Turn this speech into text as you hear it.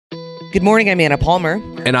Good morning, I'm Anna Palmer.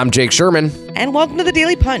 And I'm Jake Sherman. And welcome to the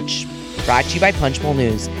Daily Punch, brought to you by Punchbowl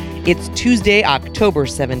News. It's Tuesday, October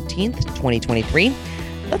 17th, 2023.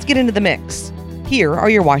 Let's get into the mix. Here are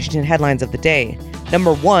your Washington headlines of the day.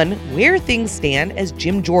 Number 1, where things stand as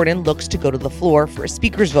Jim Jordan looks to go to the floor for a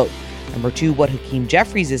speaker's vote. Number 2, what Hakeem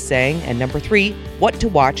Jeffries is saying. And number 3, what to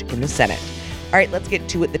watch in the Senate. All right, let's get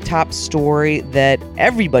to it. The top story that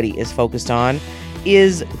everybody is focused on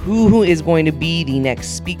is who is going to be the next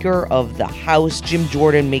Speaker of the House. Jim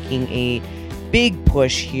Jordan making a big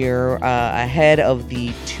push here ahead of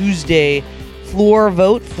the Tuesday floor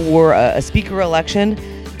vote for a Speaker election.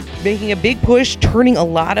 Making a big push, turning a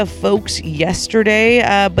lot of folks yesterday,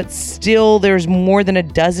 but still there's more than a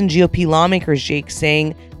dozen GOP lawmakers, Jake,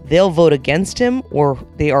 saying they'll vote against him or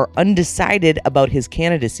they are undecided about his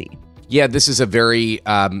candidacy. Yeah, this is a very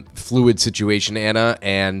fluid situation, Anna,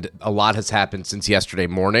 and a lot has happened since yesterday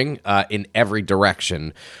morning in every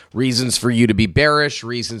direction. Reasons for you to be bearish,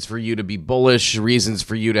 reasons for you to be bullish, reasons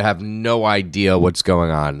for you to have no idea what's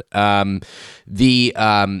going on.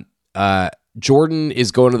 Jordan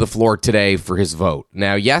is going to the floor today for his vote.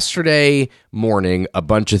 Now, yesterday morning, a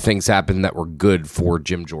bunch of things happened that were good for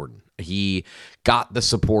Jim Jordan. He got the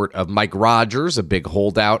support of Mike Rogers, a big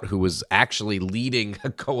holdout who was actually leading a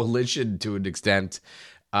coalition to an extent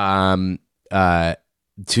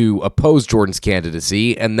to oppose Jordan's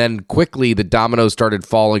candidacy. And then quickly the dominoes started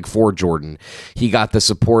falling for Jordan. He got the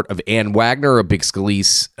support of Ann Wagner, a big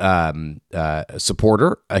Scalise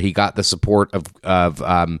supporter. He got the support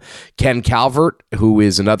of Ken Calvert, who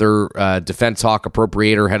is another Defense Hawk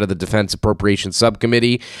appropriator, head of the Defense Appropriations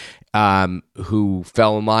Subcommittee, who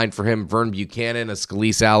fell in line for him. Vern Buchanan, a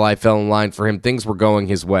Scalise ally, fell in line for him. Things were going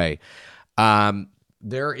his way.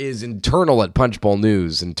 There is internal at Punchbowl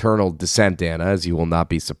News, internal dissent, Anna, as you will not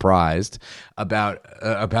be surprised, about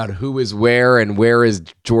who is where and where is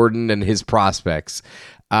Jordan and his prospects.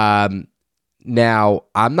 Now,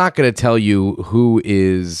 I'm not going to tell you who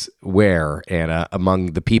is where, Anna,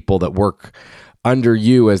 among the people that work under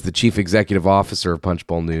you as the chief executive officer of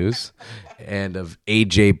Punchbowl News and of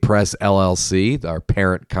AJ Press LLC, our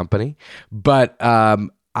parent company. But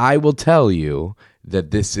I will tell you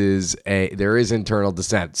that there is internal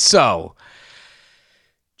dissent. So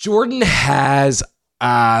Jordan has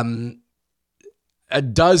a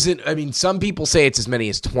dozen. I mean, some people say it's as many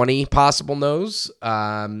as 20 possible no's.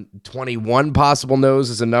 21 possible no's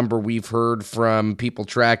is a number we've heard from people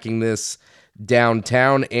tracking this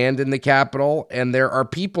downtown and in the Capitol. And there are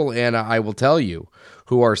people, Anna, I will tell you,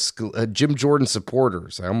 who are Jim Jordan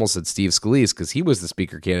supporters. I almost said Steve Scalise because he was the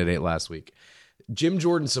speaker candidate last week. Jim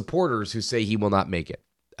Jordan supporters who say he will not make it.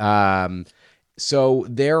 So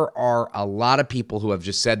there are a lot of people who have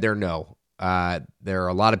just said their no. There are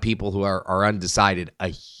a lot of people who are undecided, a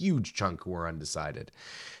huge chunk who are undecided.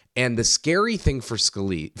 And the scary thing for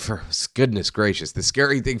Scalise, for goodness gracious, the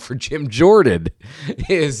scary thing for Jim Jordan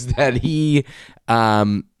is that he,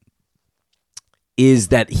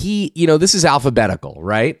 this is alphabetical,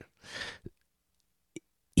 right?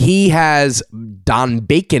 He has Don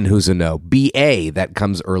Bacon, who's a no. B-A, that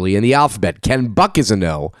comes early in the alphabet. Ken Buck is a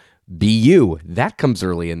no. B-U, that comes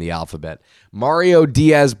early in the alphabet. Mario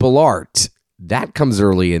Diaz-Balart, that comes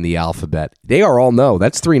early in the alphabet. They are all no.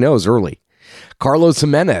 That's 3 no's early. Carlos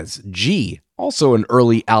Jimenez, G, also an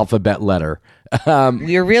early alphabet letter.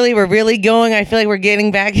 We're really going. I feel like we're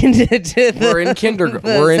getting back into we're in kindergarten.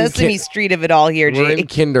 We're in Sesame Street of it all here, Jake. We're in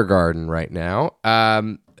kindergarten right now.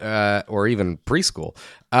 Or even preschool.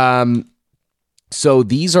 So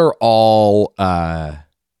these are all, the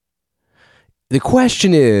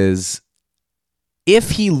question is,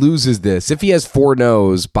 if he loses this, if he has 4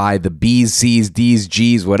 no's by the B's, C's, D's,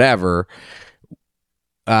 G's, whatever,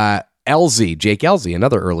 LZ, Jake LZ,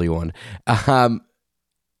 another early one.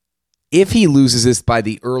 If he loses this by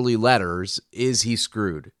the early letters, is he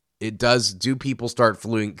screwed? Do people start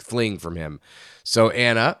fleeing from him? So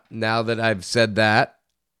Anna, now that I've said that,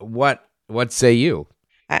 what say you?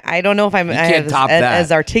 I don't know if I'm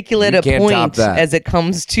as articulate a point as it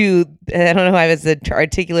comes to. I don't know if I'm as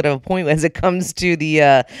articulate of a point as it comes to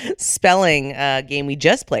the spelling game we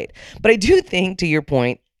just played. But I do think, to your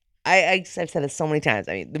point, I've said this so many times.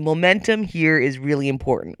 I mean, the momentum here is really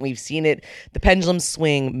important. We've seen it, the pendulum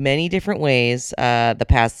swing many different ways the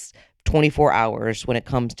past 24 hours when it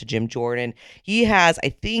comes to Jim Jordan. He has, I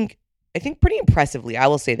think pretty impressively, I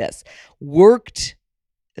will say this, worked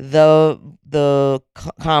the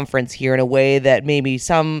conference here in a way that maybe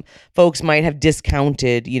some folks might have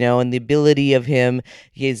discounted, and the ability of him.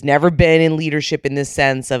 He has never been in leadership in this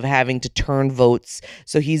sense of having to turn votes.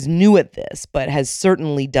 So he's new at this, but has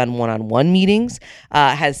certainly done one-on-one meetings,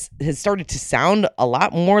 has started to sound a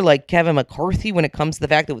lot more like Kevin McCarthy when it comes to the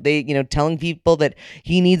fact that they, telling people that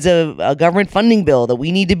he needs a government funding bill, that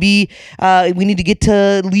we need to get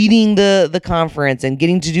to leading the conference and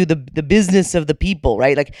getting to do the business of the people,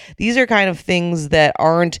 right? Like, these are kind of things that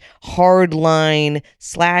aren't hardline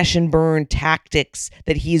slash and burn tactics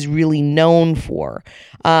that he's really known for.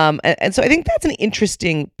 And so I think that's an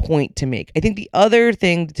interesting point to make. I think the other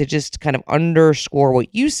thing to just kind of underscore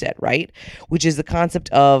what you said, right, which is the concept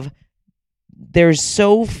of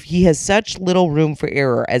he has such little room for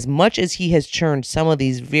error. As much as he has churned some of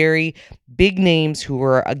these very big names who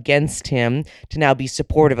were against him to now be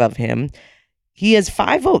supportive of him, he has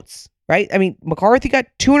 5 votes, right? I mean, McCarthy got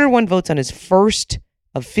 201 votes on his first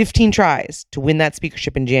of 15 tries to win that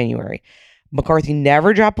speakership in January. McCarthy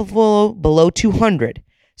never dropped below 200.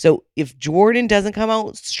 So if Jordan doesn't come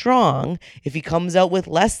out strong, if he comes out with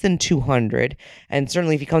less than 200, and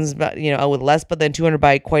certainly if he comes out with less than 200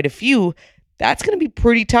 by quite a few, that's going to be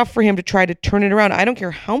pretty tough for him to try to turn it around. I don't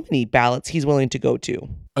care how many ballots he's willing to go to.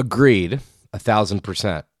 Agreed,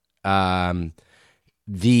 1,000%.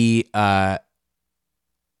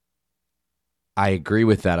 I agree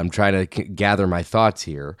with that. I'm trying to gather my thoughts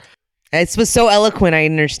here. It was so eloquent. I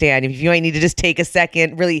understand. If you might need to just take a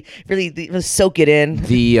second, really soak it in.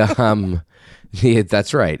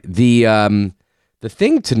 That's right. The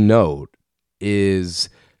thing to note is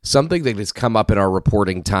something that has come up in our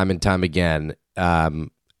reporting time and time again,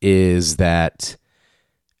 is that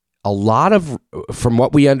from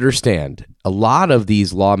what we understand, a lot of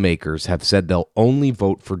these lawmakers have said they'll only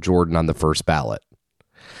vote for Jordan on the first ballot.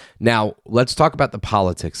 Now, let's talk about the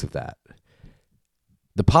politics of that.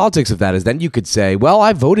 The politics of that is then you could say, well,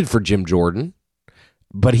 I voted for Jim Jordan,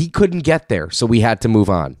 but he couldn't get there, so we had to move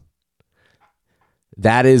on.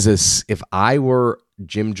 That is if I were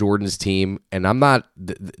Jim Jordan's team, and I'm not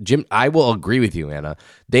Jim, I will agree with you, Anna.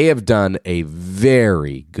 They have done a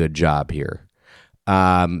very good job here.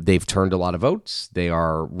 They've turned a lot of votes. They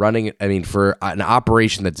are running, for an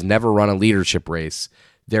operation that's never run a leadership race,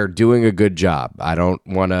 they're doing a good job. I don't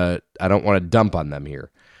want to dump on them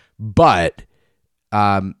here. But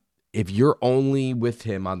if you're only with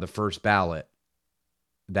him on the first ballot,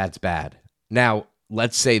 that's bad. Now,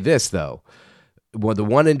 let's say this, though. Well, the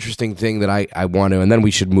one interesting thing that I want to, and then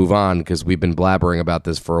we should move on because we've been blabbering about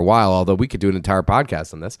this for a while, although we could do an entire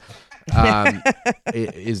podcast on this,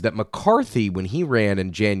 is that McCarthy, when he ran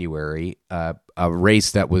in January, a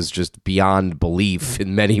race that was just beyond belief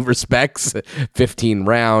in many respects, 15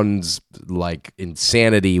 rounds, like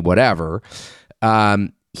insanity, whatever,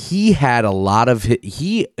 he had a lot of,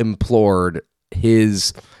 he implored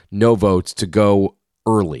his no votes to go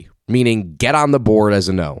early, meaning get on the board as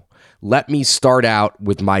a no. Let me start out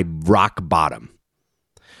with my rock bottom.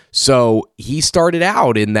 So he started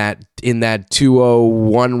out in that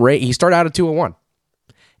 201 rate. He started out at 201.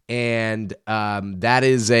 And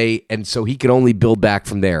and so he could only build back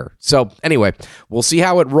from there. So anyway, we'll see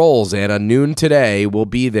how it rolls. And at noon today, we'll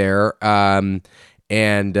be there. And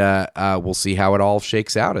we'll see how it all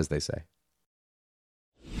shakes out, as they say.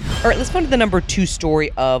 All right, let's go to the number 2 story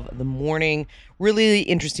of the morning. Really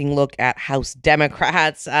interesting look at House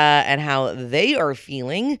Democrats and how they are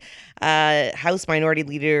feeling. House Minority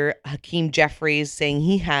Leader Hakeem Jeffries saying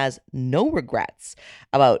he has no regrets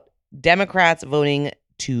about Democrats voting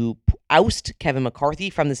to oust Kevin McCarthy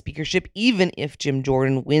from the speakership, even if Jim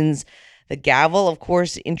Jordan wins the gavel. Of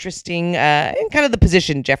course, interesting and kind of the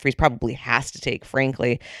position Jeffries probably has to take,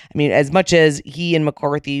 frankly. I mean, as much as he and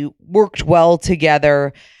McCarthy worked well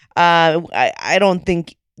together, I don't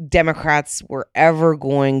think Democrats were ever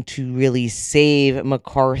going to really save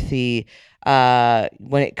McCarthy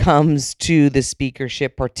when it comes to the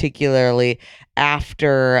speakership, particularly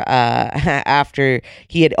after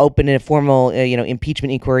he had opened a formal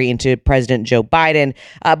impeachment inquiry into President Joe Biden.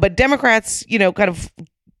 But Democrats, kind of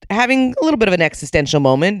having a little bit of an existential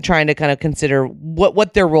moment, trying to kind of consider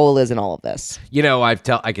what their role is in all of this. I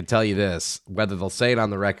can tell you this, whether they'll say it on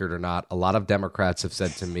the record or not, a lot of Democrats have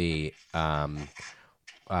said to me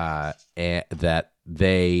that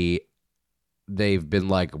they've been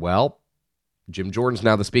like, well, Jim Jordan's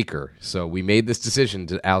now the speaker, so we made this decision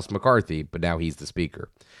to oust McCarthy, but now he's the speaker.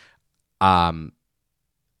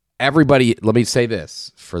 Everybody, let me say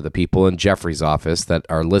this for the people in Jeffrey's office that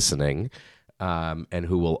are listening, and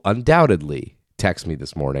who will undoubtedly text me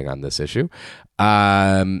this morning on this issue.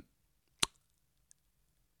 I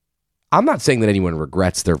I'm not saying that anyone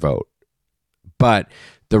regrets their vote, but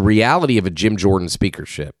the reality of a Jim Jordan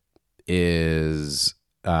speakership is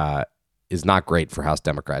not great for House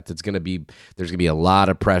Democrats. There's going to be a lot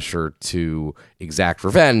of pressure to exact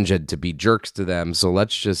revenge and to be jerks to them. So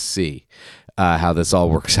let's just see how this all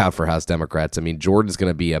works out for House Democrats. I mean, Jordan's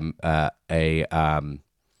going to be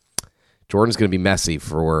Jordan's going to be messy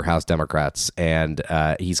for House Democrats, and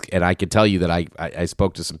I could tell you that I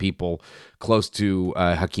spoke to some people close to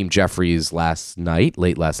Hakeem Jeffries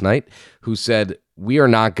late last night, who said we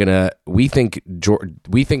think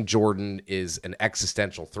Jordan is an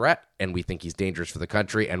existential threat, and we think he's dangerous for the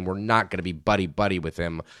country, and we're not going to be buddy with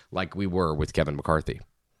him like we were with Kevin McCarthy.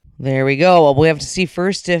 There we go. Well, we have to see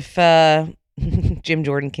first if Jim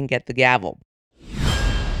Jordan can get the gavel.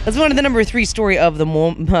 Let's move on to the number 3 story of the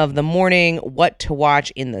morning, what to watch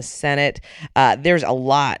in the Senate. There's a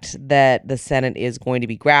lot that the Senate is going to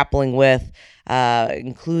be grappling with,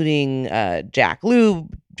 including Jack Lew,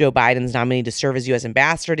 Joe Biden's nominee to serve as U.S.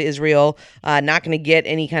 ambassador to Israel, not going to get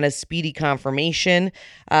any kind of speedy confirmation.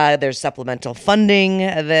 There's supplemental funding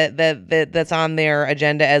that's on their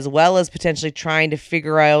agenda, as well as potentially trying to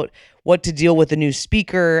figure out what to deal with the new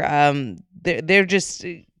speaker. They're just...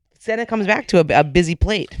 Senate comes back to a busy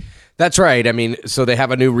plate. That's right. I mean, so they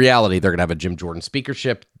have a new reality. They're going to have a Jim Jordan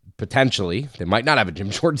speakership, potentially. They might not have a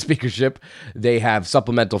Jim Jordan speakership. They have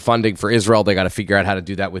supplemental funding for Israel. They got to figure out how to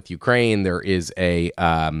do that with Ukraine. There is a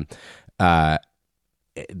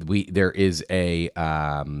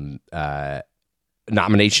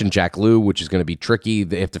nomination, Jack Lew, which is going to be tricky.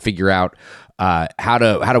 They have to figure out how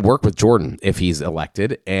to work with Jordan if he's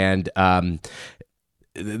elected. And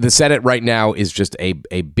the Senate right now is just a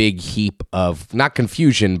big heap of not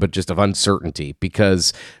confusion, but just of uncertainty,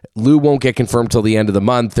 because Lew won't get confirmed till the end of the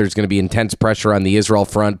month. There's going to be intense pressure on the Israel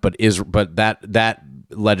front, but that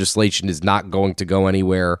legislation is not going to go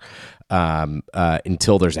anywhere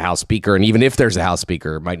until there's a House Speaker, and even if there's a House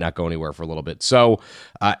Speaker, it might not go anywhere for a little bit. So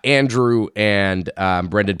Andrew and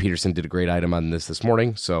Brendan Peterson did a great item on this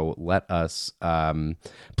morning. So let us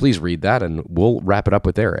please read that, and we'll wrap it up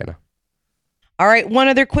with there, Anna. All right, one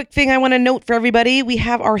other quick thing I want to note for everybody. We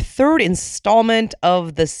have our 3rd installment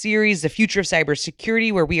of the series, The Future of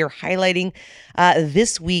Cybersecurity, where we are highlighting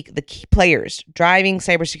this week the key players driving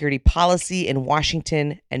cybersecurity policy in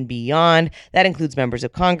Washington and beyond. That includes members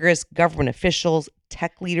of Congress, government officials,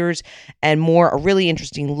 tech leaders, and more. A really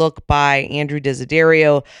interesting look by Andrew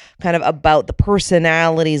Desiderio, kind of about the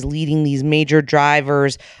personalities leading these major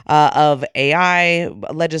drivers of AI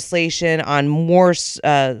legislation on more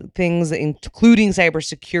things, including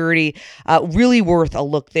cybersecurity. Really worth a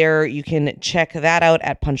look there. You can check that out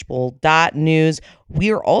at punchbowl.news. We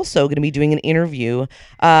are also going to be doing an interview,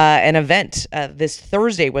 an event this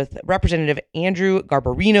Thursday with Representative Andrew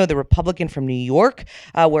Garbarino, the Republican from New York,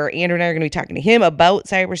 where Andrew and I are going to be talking to him about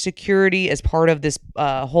cybersecurity as part of this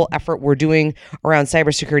whole effort we're doing around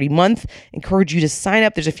Cybersecurity Month. Encourage you to sign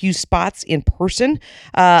up. There's a few spots in person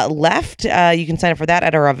left. You can sign up for that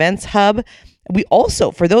at our events hub. We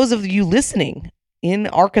also, for those of you listening in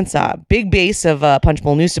Arkansas, big base of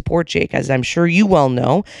Punchbowl News support, Jake, as I'm sure you well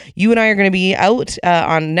know. You and I are going to be out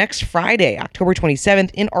on next Friday, October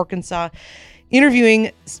 27th in Arkansas,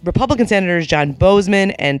 interviewing Republican Senators John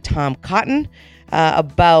Boozman and Tom Cotton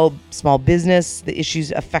about small business, the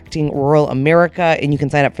issues affecting rural America, and you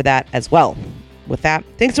can sign up for that as well. With that,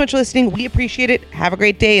 thanks so much for listening. We appreciate it. Have a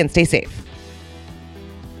great day and stay safe.